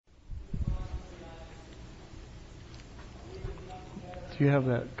you have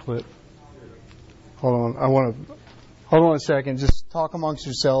that clip? Hold on. Hold on a second. Just talk amongst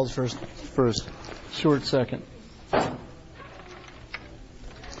yourselves for a short second.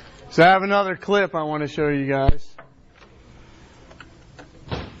 So I have another clip I want to show you guys.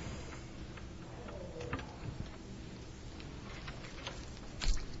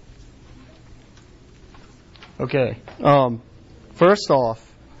 Okay. First off,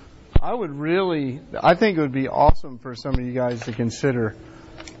 I think it would be awesome for some of you guys to consider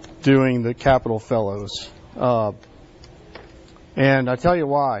doing the Capital Fellows. And I tell you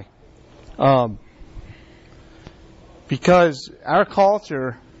why. Because our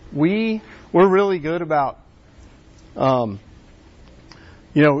culture, we're really good about, you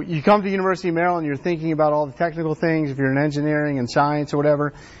come to University of Maryland, you're thinking about all the technical things, if you're in engineering and science or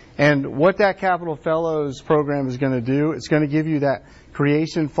whatever. And what that Capital Fellows program is going to do, it's going to give you that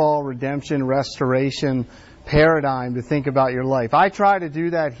creation, fall, redemption, restoration paradigm to think about your life. I try to do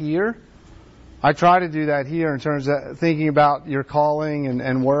that here in terms of thinking about your calling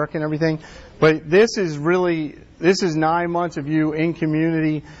and work and everything. But this is 9 months of you in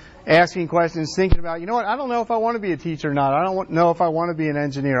community, asking questions, thinking about, I don't know if I want to be a teacher or not. I don't know if I want to be an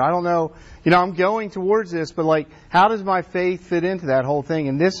engineer. I don't know, I'm going towards this, but how does my faith fit into that whole thing?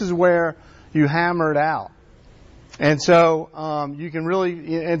 And this is where you hammer it out. And so you can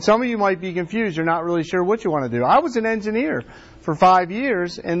really, and some of you might be confused. You're not really sure what you want to do. I was an engineer for 5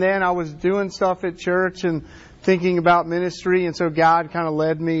 years, and then I was doing stuff at church and thinking about ministry, and so God kind of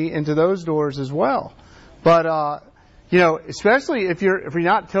led me into those doors as well. But especially if you're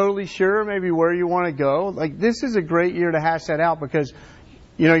not totally sure maybe where you want to go, this is a great year to hash that out, because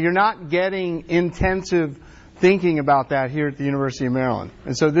you're not getting intensive thinking about that here at the University of Maryland.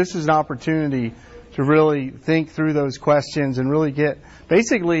 And so this is an opportunity to really think through those questions and really get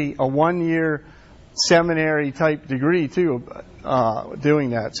basically a 1-year seminary type degree too,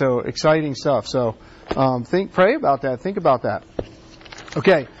 doing that. So exciting stuff. So pray about that. Think about that.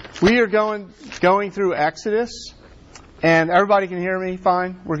 Okay, we are going through Exodus, and everybody can hear me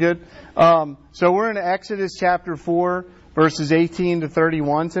fine? We're good? So we're in Exodus chapter 4, verses 18 to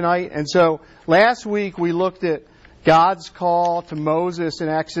 31 tonight. And so last week we looked at God's call to Moses in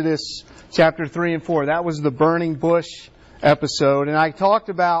Exodus chapter 3 and 4. That was the burning bush episode. And I talked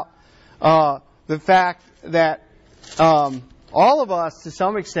about the fact that all of us, to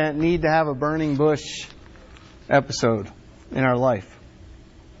some extent, need to have a burning bush episode in our life.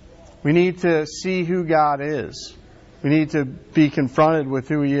 We need to see who God is. We need to be confronted with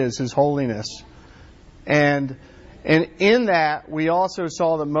who He is, His holiness. And in that, we also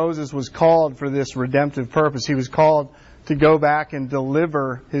saw that Moses was called for this redemptive purpose. He was called to go back and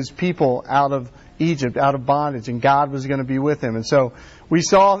deliver his people out of Egypt, out of bondage, and God was going to be with him. And so we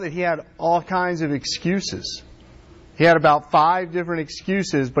saw that he had all kinds of excuses. He had about 5 different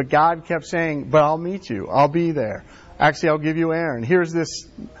excuses, but God kept saying, but I'll meet you. I'll be there. Actually, I'll give you Aaron. Here's this,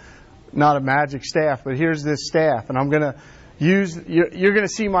 not a magic staff, but here's this staff, and I'm going to you're going to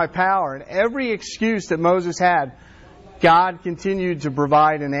see my power. And every excuse that Moses had, God continued to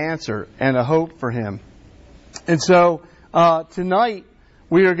provide an answer and a hope for him. And so tonight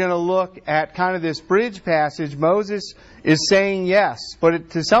we are going to look at kind of this bridge passage. Moses is saying yes, but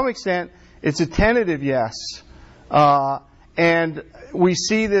to some extent it's a tentative yes. And we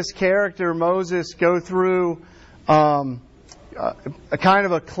see this character, Moses, go through a kind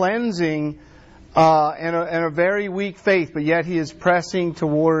of a cleansing and a very weak faith, but yet he is pressing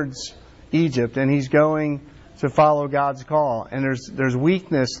towards Egypt, and he's going to follow God's call. And there's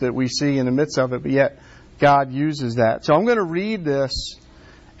weakness that we see in the midst of it, but yet God uses that. So I'm going to read this,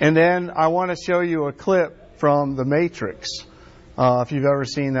 and then I want to show you a clip from The Matrix, if you've ever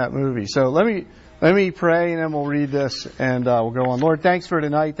seen that movie. So let me pray, and then we'll read this, and we'll go on. Lord, thanks for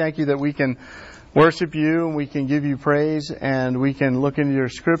tonight. Thank you that we can worship you, and we can give you praise, and we can look into your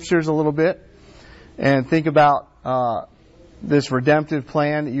scriptures a little bit and think about this redemptive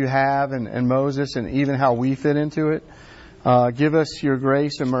plan that you have and Moses, and even how we fit into it. Give us your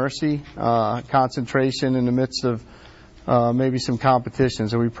grace and mercy, concentration in the midst of maybe some competition.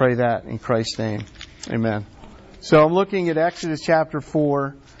 So we pray that in Christ's name. Amen. So I'm looking at Exodus chapter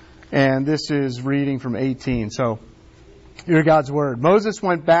 4, and this is reading from 18. So hear God's word. Moses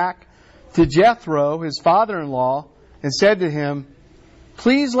went back to Jethro, his father-in-law, and said to him,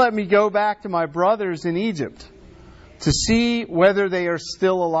 "Please let me go back to my brothers in Egypt to see whether they are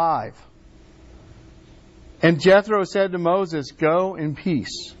still alive." And Jethro said to Moses, "Go in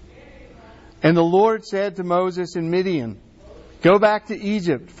peace." And the Lord said to Moses in Midian, "Go back to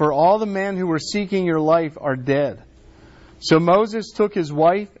Egypt, for all the men who were seeking your life are dead." So Moses took his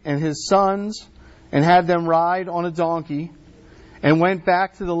wife and his sons and had them ride on a donkey, and went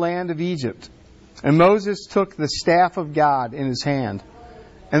back to the land of Egypt. And Moses took the staff of God in his hand.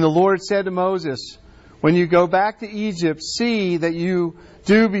 And the Lord said to Moses, when you go back to Egypt, see that you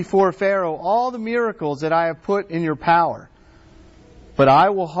do before Pharaoh all the miracles that I have put in your power. But I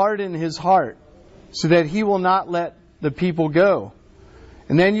will harden his heart, so that he will not let the people go.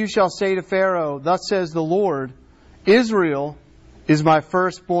 And then you shall say to Pharaoh, thus says the Lord, Israel is my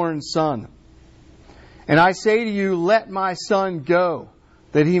firstborn son. And I say to you, let my son go,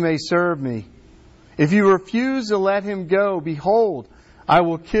 that he may serve me. If you refuse to let him go, behold, I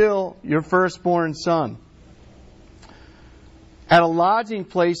will kill your firstborn son. At a lodging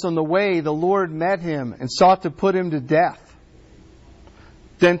place on the way, the Lord met him and sought to put him to death.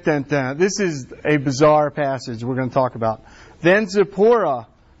 Dun, dun, dun. This is a bizarre passage we're going to talk about. Then Zipporah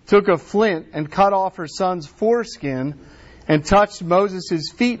took a flint and cut off her son's foreskin and touched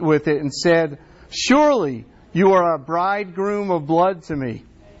Moses' feet with it and said, surely you are a bridegroom of blood to me.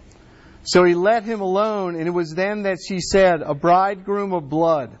 So he let him alone, and it was then that she said, a bridegroom of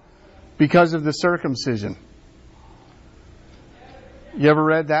blood, because of the circumcision. You ever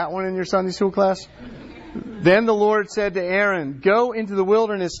read that one in your Sunday school class? Then the Lord said to Aaron, go into the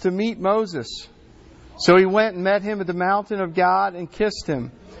wilderness to meet Moses. So he went and met him at the mountain of God and kissed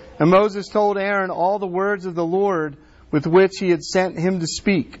him. And Moses told Aaron all the words of the Lord with which he had sent him to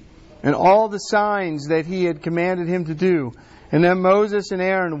speak, and all the signs that he had commanded him to do. And then Moses and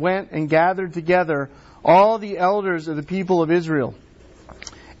Aaron went and gathered together all the elders of the people of Israel.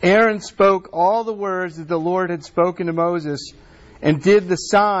 Aaron spoke all the words that the Lord had spoken to Moses, and did the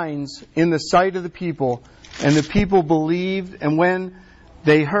signs in the sight of the people. And the people believed, and when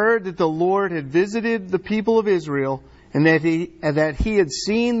they heard that the Lord had visited the people of Israel, and that he had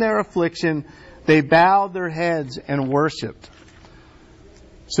seen their affliction, they bowed their heads and worshipped.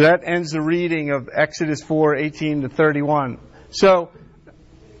 So that ends the reading of Exodus 4:18 to 31. So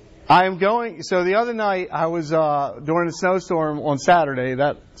the other night I was during a snowstorm on Saturday,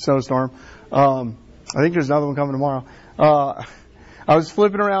 that snowstorm. I think there's another one coming tomorrow. I was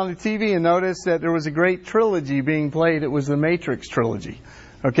flipping around the TV and noticed that there was a great trilogy being played. It was the Matrix trilogy.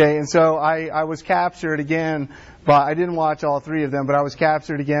 Okay, and so I was captured again I didn't watch all three of them, but I was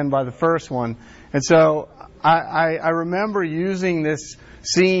captured again by the first one. And so I remember using this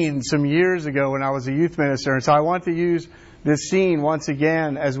scene some years ago when I was a youth minister. And so I want to use this scene once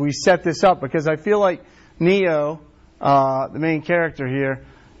again as we set this up, because I feel like Neo, the main character here,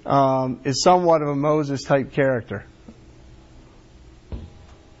 is somewhat of a Moses type character.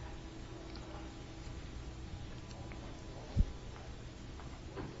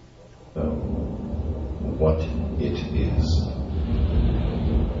 What it is.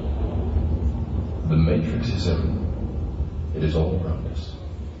 The Matrix is everywhere. It is all around us.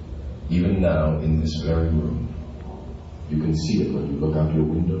 Even now, in this very room, you can see it when you look out your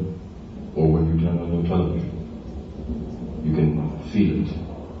window or when you turn on your television. You can feel it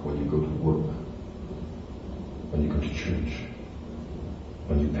when you go to work, when you go to church,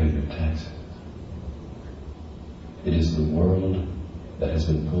 when you pay your taxes. It is the world that has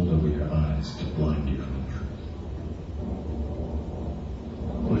been pulled over your eyes to blind you from the truth.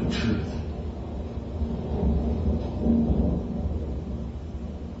 What truth?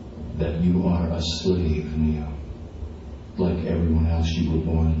 That you are a slave, Neo. Like everyone else, you were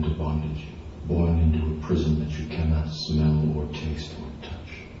born into bondage, born into a prison that you cannot smell or taste or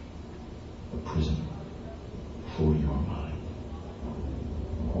touch. A prison for your mind.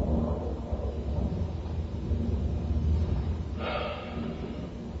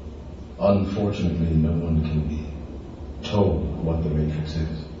 Unfortunately, no one can be told what the Matrix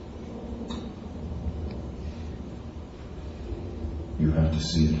is. You have to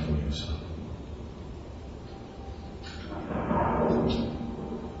see it for yourself.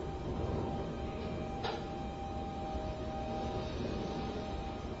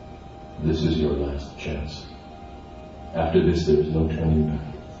 This is your last chance. After this, there is no turning back.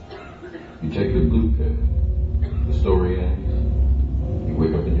 You take the blue pill, the story ends. You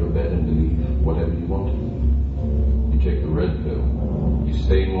wake up in your bed and believe whatever you want to. You take the red pill, you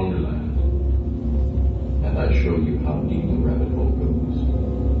stay in Wonderland, and I show you how deep the rabbit hole goes.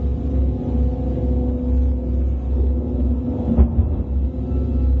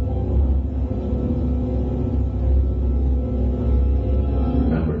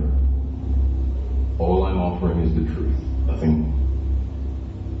 Remember, all I'm offering is the truth, nothing more.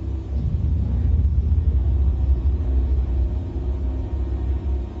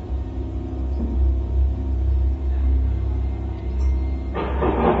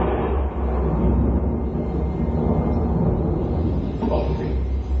 All of you.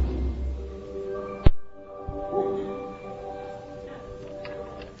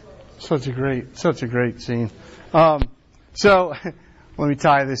 such a great scene. So let me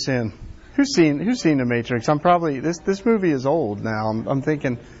tie this in. Who's seen The Matrix? I'm probably this movie is old now. I'm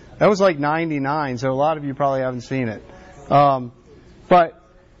thinking that was like '99, so a lot of you probably haven't seen it. So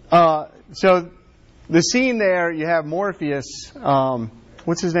the scene there, you have Morpheus.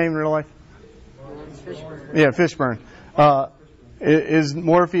 What's his name in real life? Fishburne. Yeah, Fishburne. Is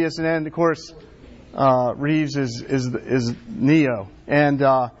Morpheus, and then of course Reeves is Neo, and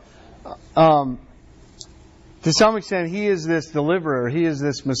to some extent he is this deliverer. He is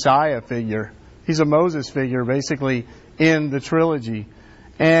this Messiah figure. He's a Moses figure, basically, in the trilogy,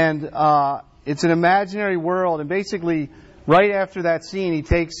 and it's an imaginary world. And basically, right after that scene, he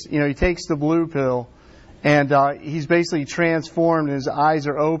takes the blue pill, and he's basically transformed. His eyes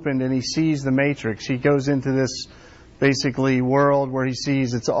are opened, and he sees the Matrix. He goes into this basically world where he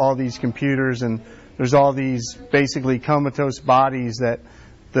sees it's all these computers, and there's all these basically comatose bodies that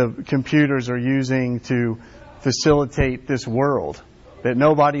the computers are using to facilitate this world that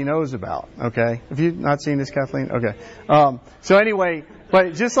nobody knows about. Okay, have you not seen this, Kathleen? Okay. So anyway,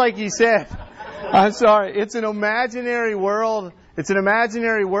 but just like you said, I'm sorry, it's an imaginary world. It's an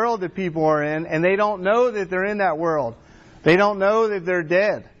imaginary world that people are in, and they don't know that they're in that world. They don't know that they're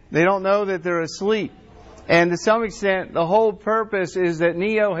dead. They don't know that they're asleep. And to some extent, the whole purpose is that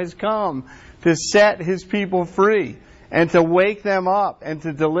Neo has come to set his people free and to wake them up and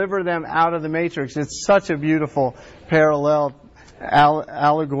to deliver them out of the Matrix. It's such a beautiful parallel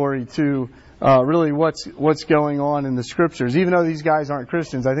allegory to really what's going on in the Scriptures. Even though these guys aren't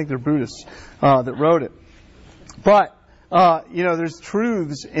Christians, I think they're Buddhists that wrote it. But there's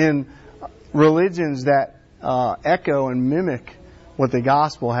truths in religions that echo and mimic what the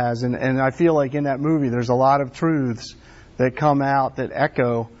gospel has, and I feel like in that movie there's a lot of truths that come out that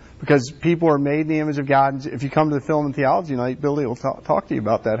echo, because people are made in the image of God. And if you come to the Film and Theology Night, Billy will talk to you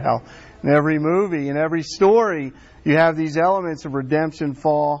about that, how in every movie, in every story, you have these elements of redemption,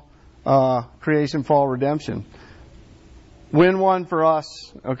 fall, creation, fall, redemption. Win one for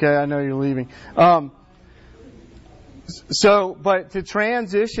us. Okay, I know you're leaving. But to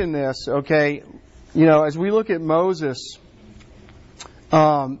transition this, okay, as we look at Moses,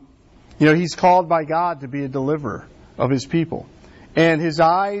 he's called by God to be a deliverer of his people. And his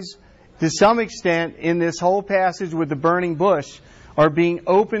eyes, to some extent, in this whole passage with the burning bush, are being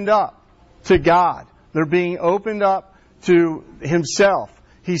opened up to God. They're being opened up to himself.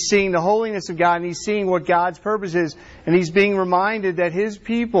 He's seeing the holiness of God, and he's seeing what God's purpose is, and he's being reminded that his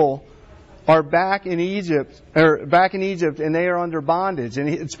people are back in Egypt, and they are under bondage. And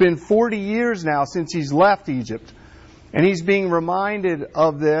it's been 40 years now since he's left Egypt. And he's being reminded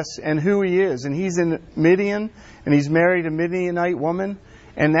of this and who he is. And he's in Midian, and he's married a Midianite woman.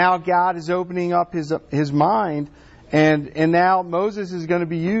 And now God is opening up his mind, and now Moses is going to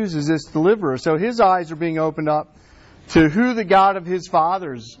be used as this deliverer. So his eyes are being opened up to who the God of his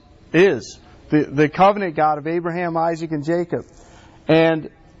fathers is, the covenant God of Abraham, Isaac, and Jacob. And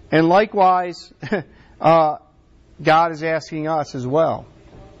likewise, God is asking us as well,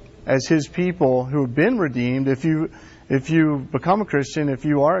 as his people who have been redeemed. If you become a Christian, if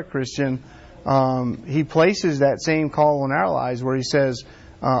you are a Christian, he places that same call on our lives where he says,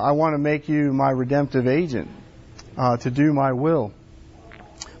 I want to make you my redemptive agent to do my will.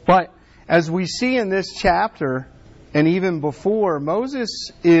 But as we see in this chapter, and even before,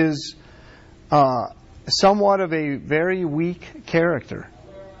 Moses is somewhat of a very weak character.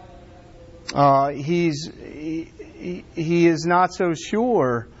 He is not so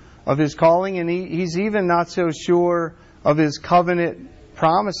sure of his calling, and he's even not so sure of his covenant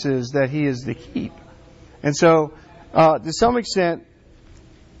promises that he is to keep. And so, to some extent,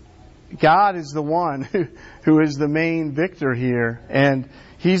 God is the one who is the main victor here, and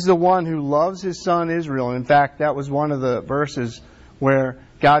he's the one who loves his son Israel. And in fact, that was one of the verses where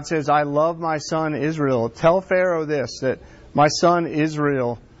God says, I love my son Israel. Tell Pharaoh this, that my son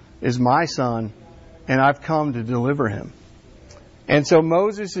Israel is my son, and I've come to deliver him. And so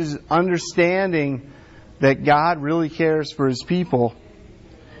Moses is understanding that God really cares for his people.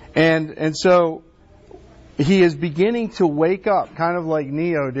 And so he is beginning to wake up, kind of like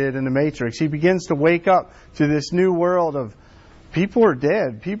Neo did in the Matrix. He begins to wake up to this new world of people are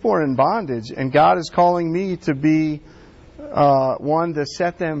dead, people are in bondage, and God is calling me to be one to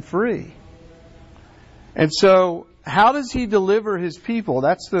set them free. And so, how does he deliver his people?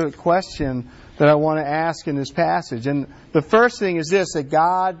 That's the question that I want to ask in this passage. And the first thing is this, that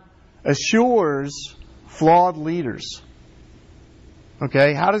God assures flawed leaders.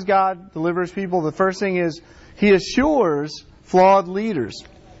 Okay, how does God deliver his people? The first thing is he assures flawed leaders.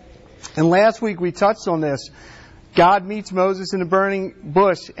 And last week we touched on this. God meets Moses in the burning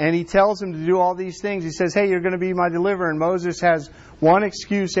bush, and He tells him to do all these things. He says, hey, you're going to be my deliverer. And Moses has one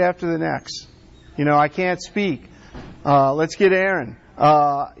excuse after the next. I can't speak. Let's get Aaron.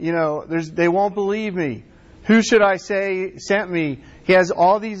 They won't believe me. Who should I say sent me? He has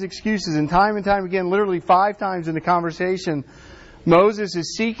all these excuses, and time again, literally 5 times in the conversation, Moses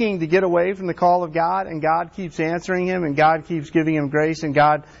is seeking to get away from the call of God, and God keeps answering him, and God keeps giving him grace, and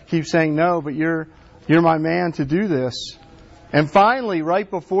God keeps saying, no, but you're my man to do this. And finally, right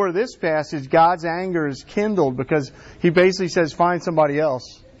before this passage, God's anger is kindled because He basically says, find somebody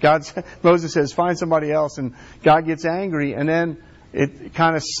else. Moses says, find somebody else, and God gets angry, and then it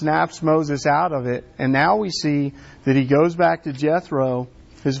kind of snaps Moses out of it. And now we see that he goes back to Jethro,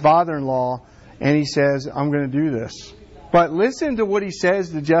 his father-in-law, and he says, I'm going to do this. But listen to what he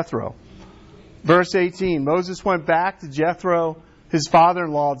says to Jethro. Verse 18, Moses went back to Jethro, his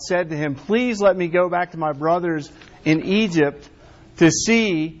father-in-law, and said to him, please let me go back to my brothers in Egypt to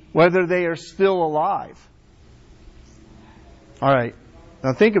see whether they are still alive. All right,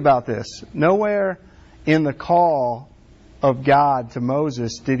 now think about this. Nowhere in the call of God to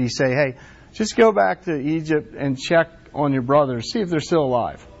Moses did He say, hey, just go back to Egypt and check on your brothers, see if they're still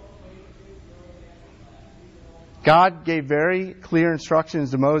alive. God gave very clear instructions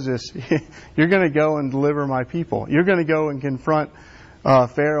to Moses. You're going to go and deliver my people. You're going to go and confront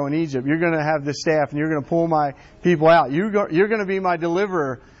Pharaoh in Egypt. You're going to have the staff and you're going to pull my people out. You're going to be my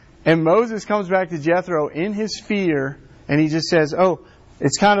deliverer. And Moses comes back to Jethro in his fear, and he just says,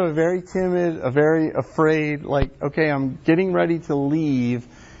 it's kind of a very timid, a very afraid, okay, I'm getting ready to leave,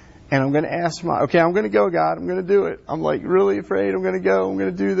 and I'm going to ask I'm going to go, God, I'm going to do it. I'm really afraid, I'm going to go, I'm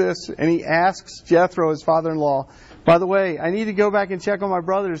going to do this. And he asks Jethro, his father-in-law, by the way, I need to go back and check on my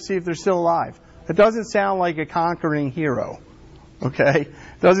brothers to see if they're still alive. It doesn't sound like a conquering hero, okay?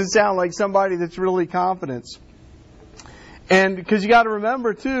 It doesn't sound like somebody that's really confident. And because you got to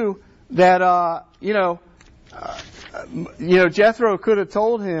remember, too, that, Jethro could have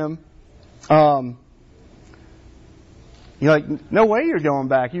told him, no way you're going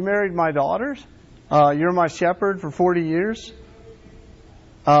back. You married my daughters. You're my shepherd for 40 years.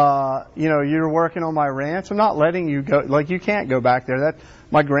 You're working on my ranch. I'm not letting you go. You can't go back there.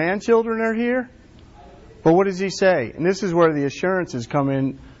 My grandchildren are here. But what does he say? And this is where the assurances come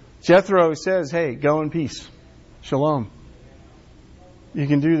in. Jethro says, hey, go in peace. Shalom. You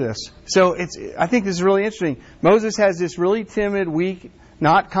can do this. So I think this is really interesting. Moses has this really timid, weak,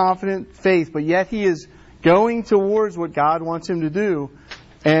 not confident faith, but yet he is going towards what God wants him to do,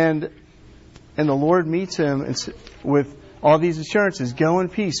 and the Lord meets him with all these assurances. Go in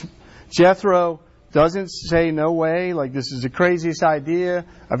peace. Jethro doesn't say no way, this is the craziest idea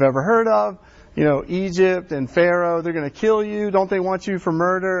I've ever heard of. Egypt and Pharaoh, they're going to kill you. Don't they want you for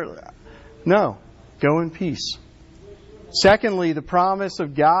murder? No. Go in peace. Secondly, the promise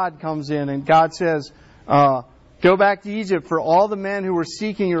of God comes in, and God says, go back to Egypt, for all the men who were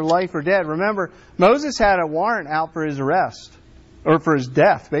seeking your life are dead. Remember, Moses had a warrant out for his arrest, or for his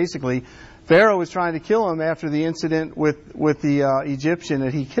death, basically. Pharaoh was trying to kill him after the incident with the Egyptian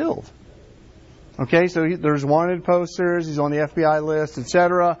that he killed. Okay, so there's wanted posters, he's on the FBI list,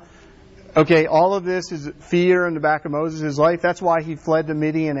 etc. Okay, all of this is fear in the back of Moses' life. That's why he fled to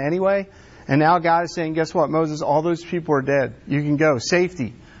Midian anyway. And now God is saying, guess what, Moses, all those people are dead. You can go.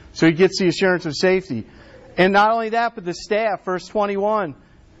 Safety. So he gets the assurance of safety. And not only that, but the staff, verse 21.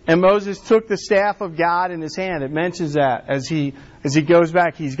 And Moses took the staff of God in his hand. It mentions that as he goes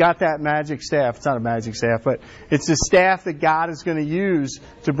back. He's got that magic staff. It's not a magic staff, but it's the staff that God is going to use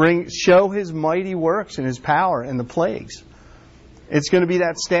to show His mighty works and His power in the plagues. It's going to be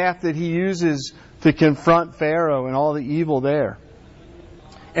that staff that He uses to confront Pharaoh and all the evil there.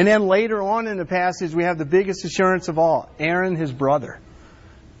 And then later on in the passage, we have the biggest assurance of all. Aaron, his brother,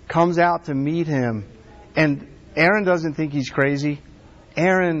 comes out to meet him. And Aaron doesn't think he's crazy.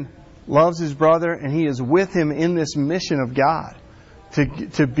 Aaron loves his brother, and he is with him in this mission of God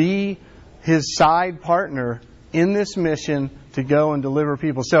to be his side partner in this mission to go and deliver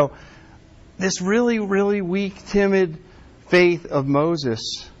people. So this really, really weak, timid faith of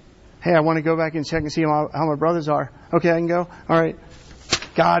Moses. Hey, I want to go back and check and see how my brothers are. Okay, I can go. All right.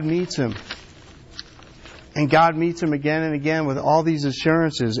 God meets him. And God meets him again and again with all these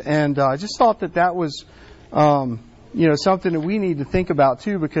assurances. And I just thought that was, something that we need to think about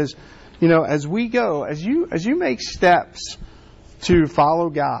too, because, as we go, as you make steps to follow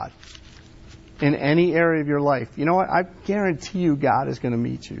God in any area of your life, you know what? I guarantee you God is going to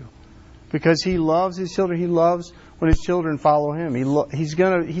meet you, because He loves His children. He loves when His children follow Him. He's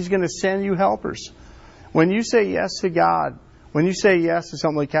going to send you helpers. When you say yes to God, when you say yes to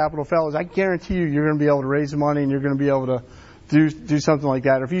something like Capital Fellows, I guarantee you're going to be able to raise the money and you're going to be able to do something like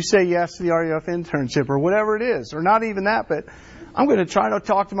that. Or if you say yes to the RUF internship or whatever it is, or not even that, but I'm going to try to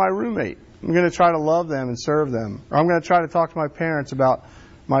talk to my roommate. I'm going to try to love them and serve them. Or I'm going to try to talk to my parents about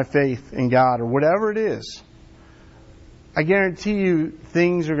my faith in God, or whatever it is. I guarantee you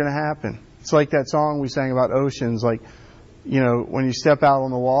things are going to happen. It's like that song we sang about oceans, like, when you step out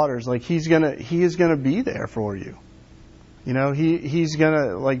on the waters, like He is going to be there for you. He's going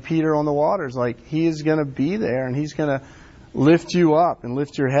to, like Peter on the waters, like He is going to be there and He's going to lift you up and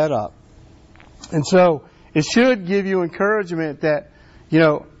lift your head up. And so it should give you encouragement that,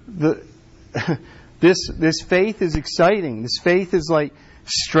 this faith is exciting. This faith is like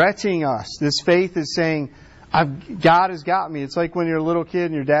stretching us. This faith is saying, God has got me. It's like when you're a little kid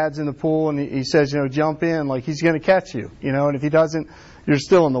and your dad's in the pool and he says, jump in, like He's going to catch you, and if He doesn't, you're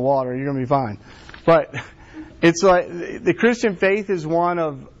still in the water. You're going to be fine. But it's like the Christian faith is one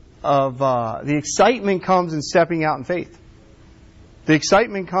of the excitement comes in stepping out in faith. The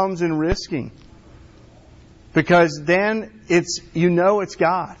excitement comes in risking. Because then it's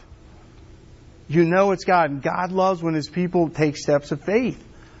God. It's God. And God loves when His people take steps of faith.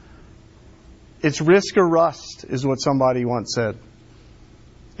 It's risk or rust, is what somebody once said.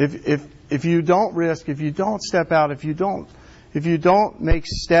 If you don't risk, if you don't step out, if you don't make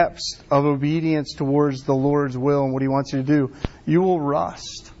steps of obedience towards the Lord's will and what He wants you to do, you will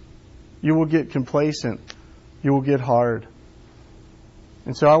rust. You will get complacent. You will get hard.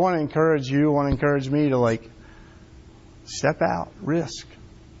 And so I want to encourage you, I want to encourage me to step out, risk.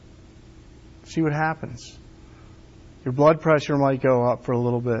 See what happens. Your blood pressure might go up for a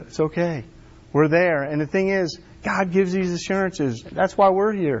little bit. It's okay. We're there. And the thing is, God gives these assurances. That's why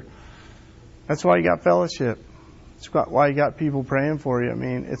we're here. That's why you got fellowship. That's why you got people praying for you. I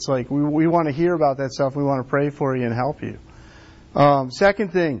mean, it's like we want to hear about that stuff. We want to pray for you and help you.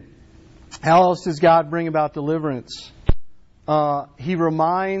 Second thing, how else does God bring about deliverance? He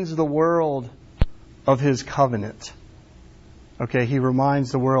reminds the world of His covenant. Okay, He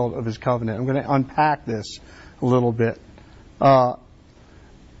reminds the world of His covenant. I'm going to unpack this a little bit.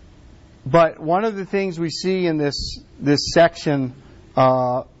 But one of the things we see in this section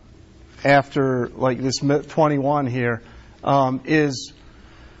after this 21 here is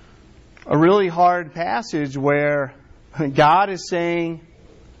a really hard passage where God is saying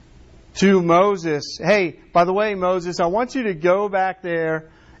to Moses, hey, by the way, Moses, I want you to go back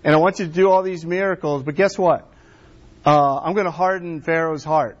there and I want you to do all these miracles, but guess what? I'm going to harden Pharaoh's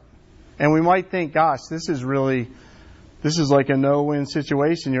heart. And we might think, gosh, this is like a no-win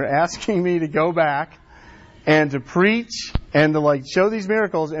situation. You're asking me to go back and to preach and to show these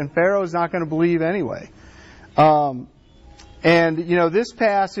miracles, and Pharaoh's not going to believe anyway. This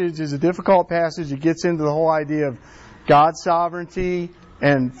passage is a difficult passage. It gets into the whole idea of God's sovereignty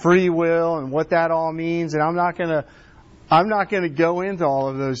and free will and what that all means. And I'm not going to go into all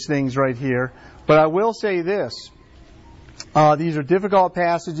of those things right here. But I will say this. These are difficult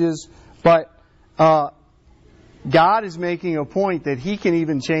passages, but God is making a point that He can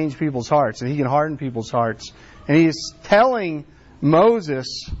even change people's hearts and He can harden people's hearts. And He is telling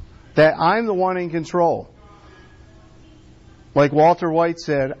Moses that I'm the one in control. Like Walter White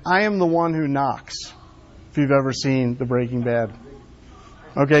said, I am the one who knocks. If you've ever seen The Breaking Bad.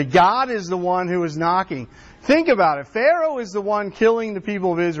 Okay, God is the one who is knocking. Think about it. Pharaoh is the one killing the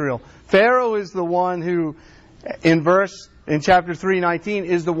people of Israel. Pharaoh is the one who, in chapter 3:19,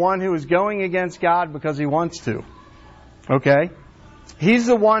 is the one who is going against God because he wants to. Okay? He's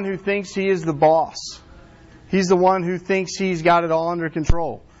the one who thinks he is the boss. He's the one who thinks he's got it all under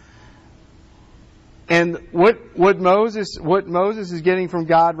control. And what Moses is getting from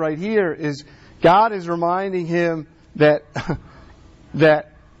God right here is God is reminding him that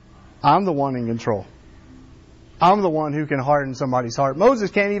I'm the one in control. I'm the one who can harden somebody's heart. Moses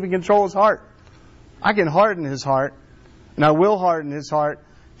can't even control his heart. I can harden his heart, and I will harden his heart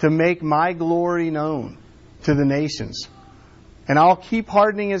to make my glory known to the nations. And I'll keep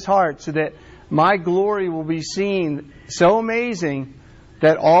hardening his heart so that my glory will be seen so amazing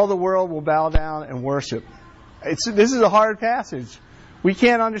that all the world will bow down and worship. This is a hard passage. We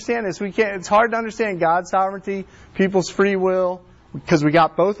can't understand this. It's hard to understand God's sovereignty, people's free will, because we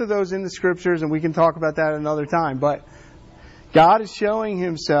got both of those in the Scriptures, and we can talk about that another time. But God is showing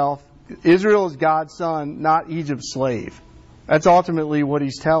Himself. Israel is God's son, not Egypt's slave. That's ultimately what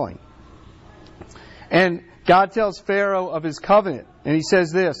He's telling. And God tells Pharaoh of His covenant, and He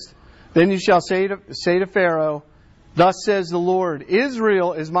says this: "Then you shall say to Pharaoh, Thus says the Lord,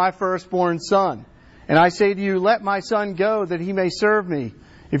 Israel is my firstborn son. And I say to you, let my son go, that he may serve me.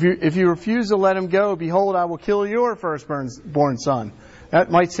 If you refuse to let him go, behold, I will kill your firstborn son.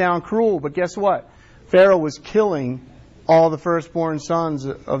 That might sound cruel, but guess what? Pharaoh was killing all the firstborn sons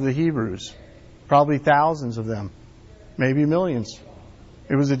of the Hebrews. Probably thousands of them. Maybe millions.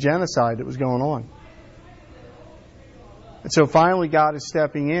 It was a genocide that was going on. And so finally God is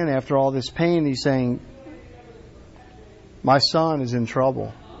stepping in after all this pain. He's saying, my son is in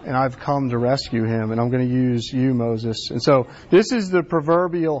trouble, and I've come to rescue him, and I'm going to use you, Moses. And so this is the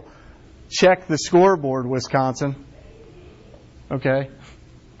proverbial check the scoreboard, Wisconsin. Okay?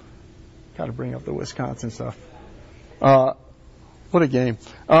 Got to bring up the Wisconsin stuff. What a game.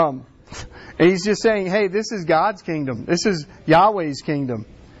 And he's just saying, hey, this is God's kingdom. This is Yahweh's kingdom.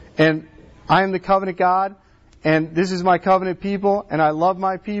 And I am the covenant God, and this is my covenant people, and I love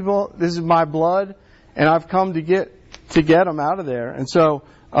my people. This is my blood, and I've come to get them out of there. And so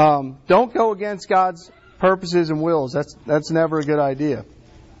don't go against God's purposes and wills. That's never a good idea.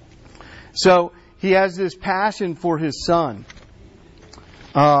 So he has this passion for his son.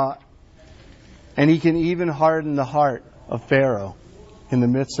 And he can even harden the heart of Pharaoh in the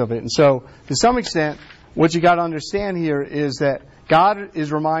midst of it. And so, to some extent, what you got to understand here is that God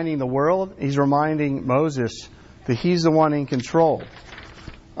is reminding the world, He's reminding Moses that He's the one in control.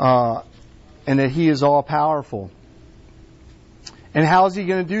 And that He is all powerful. And how is He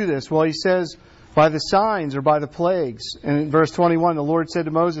going to do this? Well, He says, by the signs or by the plagues. And in verse 21, the Lord said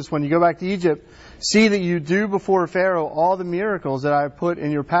to Moses, when you go back to Egypt, see that you do before Pharaoh all the miracles that I have put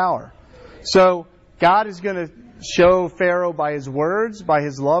in your power. So, God is going to show Pharaoh by His words, by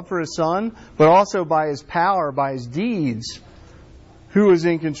His love for His son, but also by His power, by His deeds, who is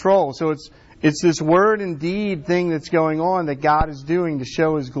in control. So it's this word and deed thing that's going on that God is doing to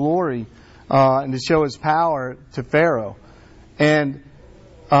show His glory and to show His power to Pharaoh. And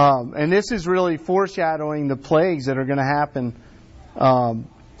this is really foreshadowing the plagues that are going to happen.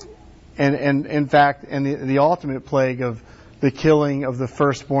 And in fact, the ultimate plague of the killing of the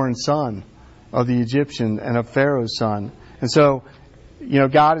firstborn son of the Egyptian and of Pharaoh's son. And so,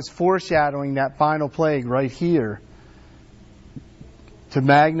 God is foreshadowing that final plague right here to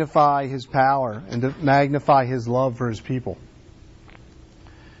magnify His power and to magnify His love for His people.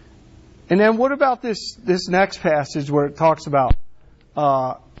 And then what about this next passage where it talks about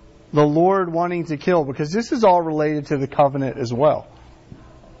the Lord wanting to kill? Because this is all related to the covenant as well.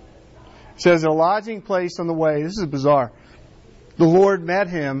 It says, a lodging place on the way. This is bizarre. The Lord met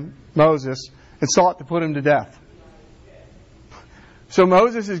him, Moses, and sought to put him to death. So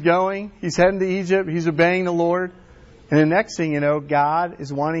Moses is going. He's heading to Egypt. He's obeying the Lord. And the next thing you know, God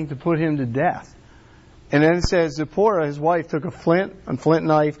is wanting to put him to death. And then it says, Zipporah, his wife, took a flint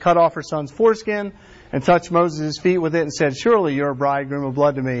knife, cut off her son's foreskin, and touched Moses' feet with it and said, surely you're a bridegroom of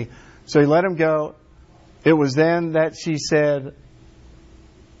blood to me. So he let him go. It was then that she said,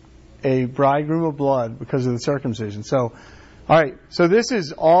 a bridegroom of blood because of the circumcision. So, all right. So this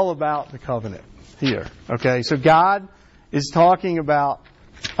is all about the covenant here. Okay. So God is talking about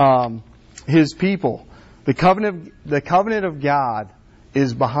His people. The covenant of God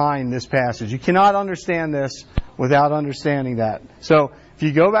is behind this passage. You cannot understand this without understanding that. So if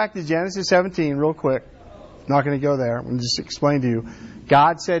you go back to Genesis 17 real quick, I'm not going to go there. I'm going to just explain to you.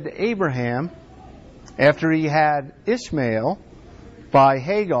 God said to Abraham, after he had Ishmael by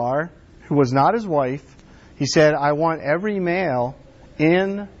Hagar, who was not his wife, He said, I want every male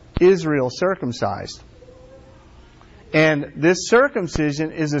in Israel circumcised. And this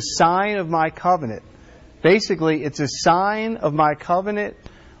circumcision is a sign of my covenant. Basically, it's a sign of my covenant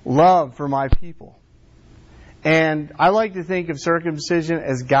love for my people. And I like to think of circumcision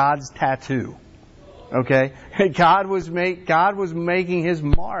as God's tattoo. Okay? God was making His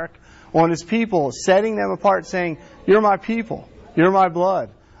mark on His people, setting them apart, saying, you're my people. You're my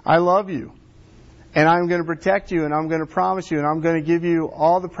blood. I love you. And I'm going to protect you, and I'm going to promise you, and I'm going to give you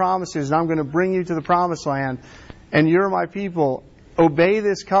all the promises, and I'm going to bring you to the promised land. And you're my people. Obey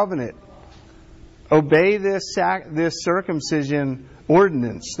this covenant. Obey this circumcision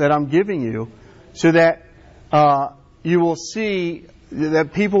ordinance that I'm giving you, so that you will see,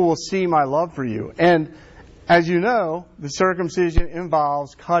 that people will see my love for you. And as you know, the circumcision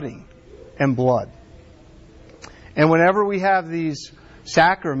involves cutting and blood. And whenever we have these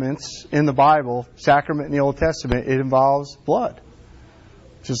sacraments in the Bible, sacrament in the Old Testament, it involves blood.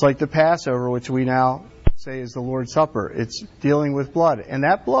 Just like the Passover, which we now say is the Lord's Supper. It's dealing with blood. And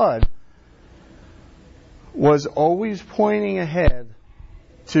that blood was always pointing ahead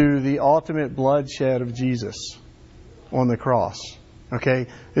to the ultimate bloodshed of Jesus on the cross. Okay?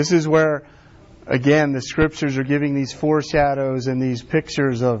 This is where, again, the Scriptures are giving these foreshadows and these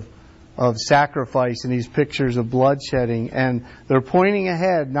pictures of sacrifice and these pictures of bloodshedding. And they're pointing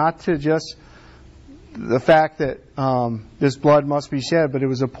ahead, not to just the fact that this blood must be shed, but it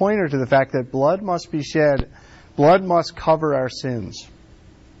was a pointer to the fact that blood must be shed. Blood must cover our sins.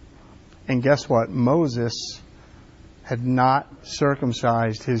 And guess what? Moses had not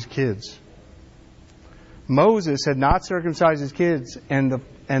circumcised his kids. Moses had not circumcised his kids, and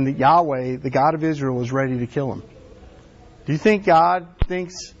the Yahweh, the God of Israel, was ready to kill him. Do you think God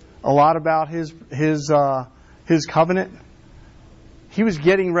thinks a lot about his covenant? He was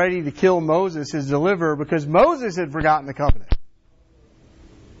getting ready to kill Moses, his deliverer, because Moses had forgotten the covenant.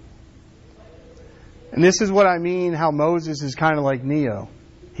 And this is what I mean, how Moses is kind of like Neo.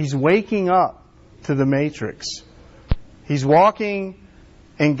 He's waking up to the matrix. He's walking,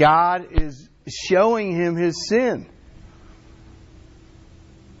 and God is showing him his sin.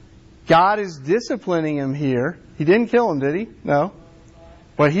 God is disciplining him here. He didn't kill him, did he? No.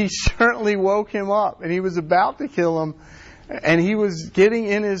 But he certainly woke him up, and he was about to kill him, and he was getting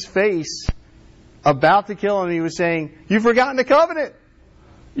in his face, about to kill him, and he was saying, "You've forgotten the covenant.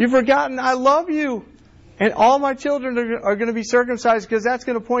 You've forgotten I love you. And all my children are going to be circumcised," because that's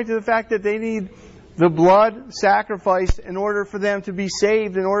going to point to the fact that they need the blood sacrifice in order for them to be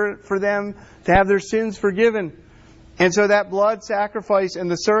saved, in order for them to have their sins forgiven. And so that blood sacrifice and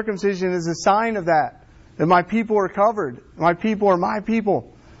the circumcision is a sign of that my people are covered. My people are my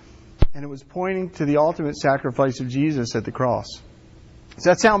people. And it was pointing to the ultimate sacrifice of Jesus at the cross. Does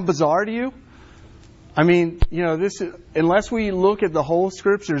that sound bizarre to you? I mean, unless we look at the whole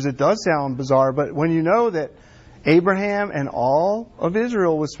Scriptures, it does sound bizarre. But when you know that Abraham and all of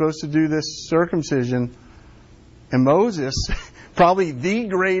Israel was supposed to do this circumcision, and Moses, probably the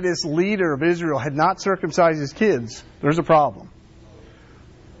greatest leader of Israel, had not circumcised his kids, there's a problem.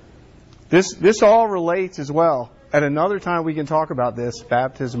 This all relates as well. At another time we can talk about this,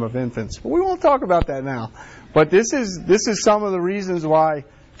 baptism of infants. But we won't talk about that now. But this is some of the reasons why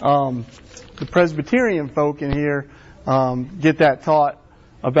the Presbyterian folk in here get that thought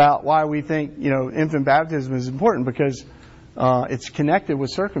about why we think infant baptism is important, because it's connected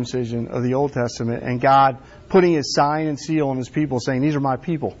with circumcision of the Old Testament and God putting His sign and seal on His people, saying, "These are my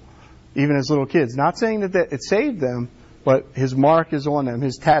people," even as little kids. Not saying that it saved them, but His mark is on them,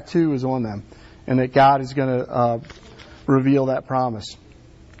 His tattoo is on them, and that God is going to reveal that promise.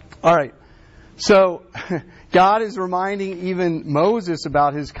 All right, so God is reminding even Moses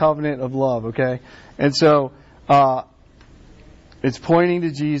about His covenant of love, okay? And so it's pointing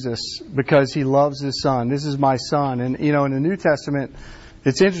to Jesus because He loves His Son. This is my Son. And, in the New Testament,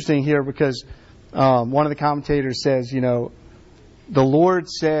 it's interesting here because one of the commentators says, the Lord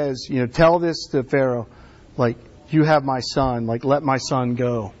says, tell this to Pharaoh, like, "You have my son, like, let my son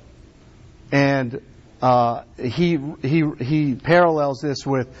go." And he parallels this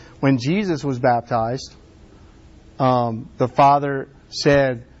with when Jesus was baptized. The Father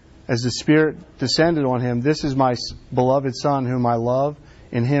said, as the Spirit descended on Him, "This is my beloved Son whom I love.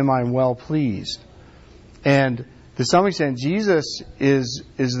 In Him I am well pleased." And to some extent, Jesus is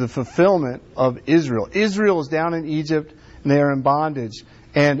the fulfillment of Israel. Israel is down in Egypt and they are in bondage.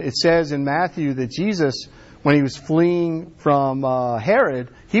 And it says in Matthew that Jesus, when He was fleeing from Herod,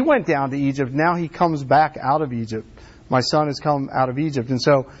 He went down to Egypt. Now He comes back out of Egypt. My Son has come out of Egypt. And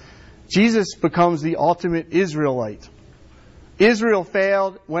so Jesus becomes the ultimate Israelite. Israel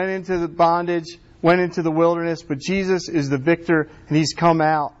failed, went into the bondage, went into the wilderness, but Jesus is the victor and He's come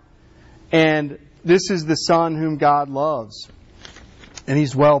out. And this is the Son whom God loves. And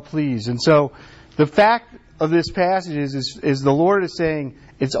He's well pleased. And so the fact of this passage is the Lord is saying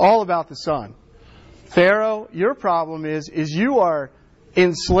it's all about the Son. Pharaoh, your problem is you are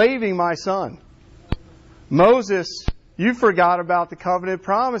enslaving my Son. Moses, you forgot about the covenant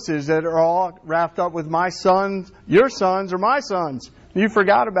promises that are all wrapped up with my sons, your sons, or my sons. You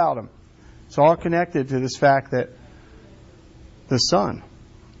forgot about them. It's all connected to this fact that the Son.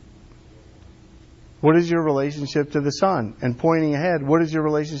 What is your relationship to the Son? And pointing ahead, what is your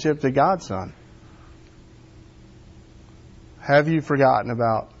relationship to God's Son? Have you forgotten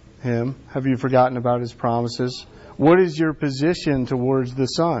about Him? Have you forgotten about His promises? What is your position towards the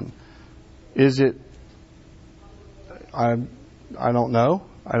Son? Is it, I don't know.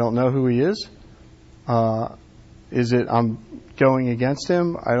 I don't know who He is. Is it, I'm going against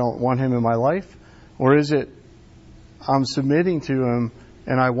Him? I don't want Him in my life? Or is it, I'm submitting to Him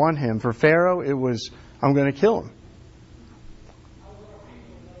and I want Him? For Pharaoh, it was, I'm going to kill him.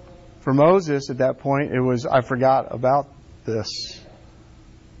 For Moses, at that point, it was, I forgot about this.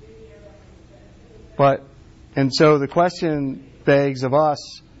 And so the question begs of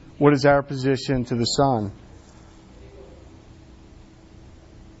us, what is our position to the Son?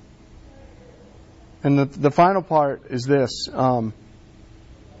 And the final part is this,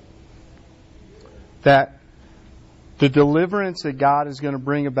 that the deliverance that God is going to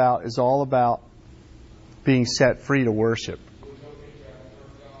bring about is all about being set free to worship.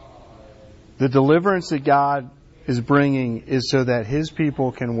 The deliverance that God is bringing is so that His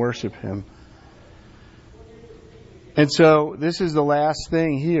people can worship Him. And so this is the last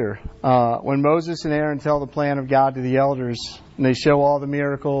thing here. When Moses and Aaron tell the plan of God to the elders, and they show all the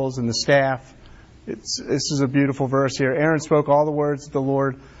miracles and the staff, this is a beautiful verse here. Aaron spoke all the words that the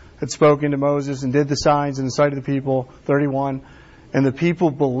Lord had spoken to Moses and did the signs in the sight of the people, 31. And the people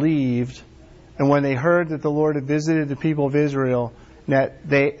believed. And when they heard that the Lord had visited the people of Israel,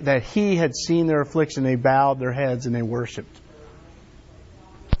 that He had seen their affliction, they bowed their heads and they worshipped.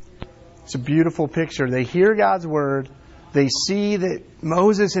 It's a beautiful picture. They hear God's word. They see that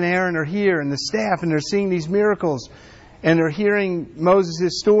Moses and Aaron are here and the staff, and they're seeing these miracles. And they're hearing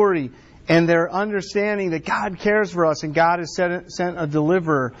Moses' story. And they're understanding that God cares for us and God has sent a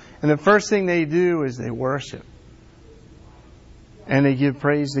deliverer. And the first thing they do is they worship. And they give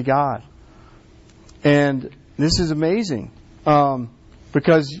praise to God. And this is amazing.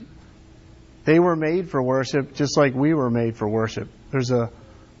 Because they were made for worship just like we were made for worship. There's a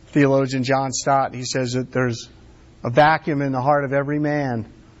theologian, John Stott, he says that there's a vacuum in the heart of every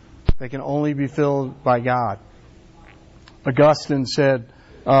man that can only be filled by God. Augustine said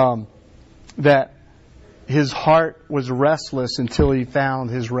that his heart was restless until he found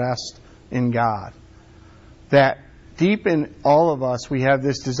his rest in God. That deep in all of us we have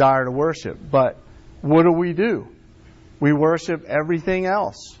this desire to worship. But what do? We worship everything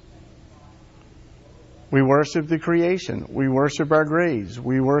else. We worship the creation. We worship our grades.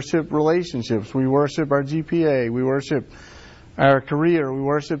 We worship relationships. We worship our GPA. We worship our career. We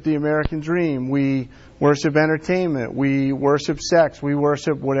worship the American dream. We worship entertainment. We worship sex. We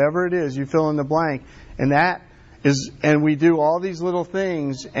worship whatever it is. You fill in the blank. And we do all these little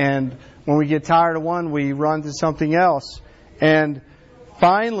things. And when we get tired of one, we run to something else. And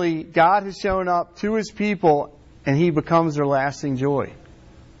finally, God has shown up to His people, and He becomes their lasting joy.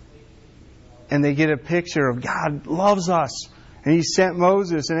 And they get a picture of God loves us. And He sent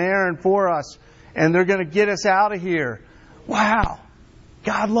Moses and Aaron for us. And they're going to get us out of here. Wow.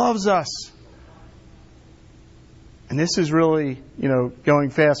 God loves us. And this is really, going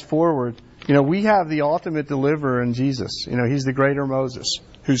fast forward. We have the ultimate deliverer in Jesus. He's the greater Moses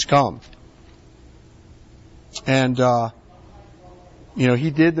who's come. And,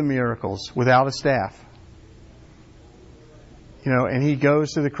 He did the miracles without a staff. And He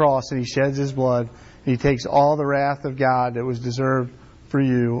goes to the cross and He sheds His blood. And He takes all the wrath of God that was deserved for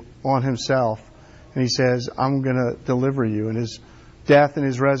you on Himself. And He says, I'm going to deliver you. And His death and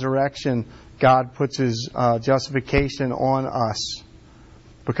His resurrection, God puts His justification on us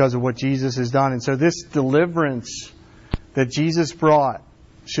because of what Jesus has done. And so this deliverance that Jesus brought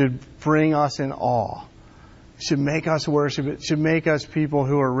should bring us in awe. It should make us worship. It should make us people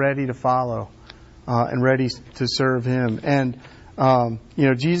who are ready to follow and ready to serve Him. And,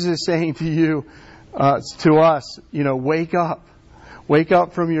 Jesus is saying to you, to us, wake up. Wake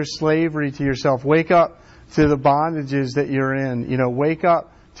up from your slavery to yourself. Wake up to the bondages that you're in. Wake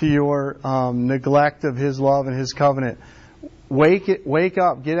up to your neglect of His love and His covenant. Wake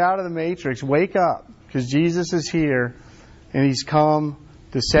up. Get out of the matrix. Wake up. Because Jesus is here and He's come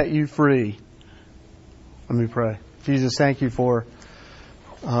to set you free. Let me pray. Jesus, thank You for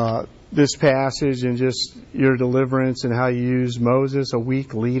this passage and just Your deliverance and how You used Moses, a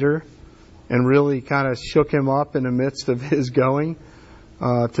weak leader, and really kind of shook him up in the midst of his going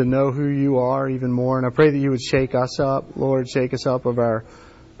to know who You are even more. And I pray that You would shake us up, Lord, shake us up of our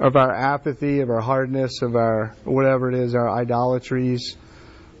apathy, of our hardness, of our whatever it is, our idolatries,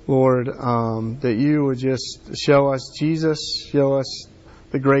 Lord, that You would just show us Jesus, show us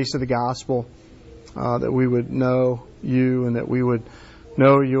the grace of the gospel, that we would know You and that we would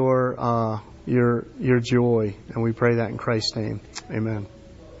know Your joy. And we pray that in Christ's name. Amen.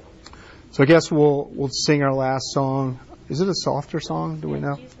 So I guess we'll sing our last song. Is it a softer song? Do we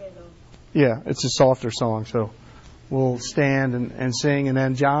know? Yeah, it's a softer song. So we'll stand and sing, and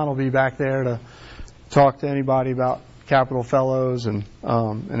then John will be back there to talk to anybody about Capital Fellows and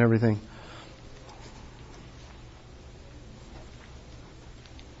everything.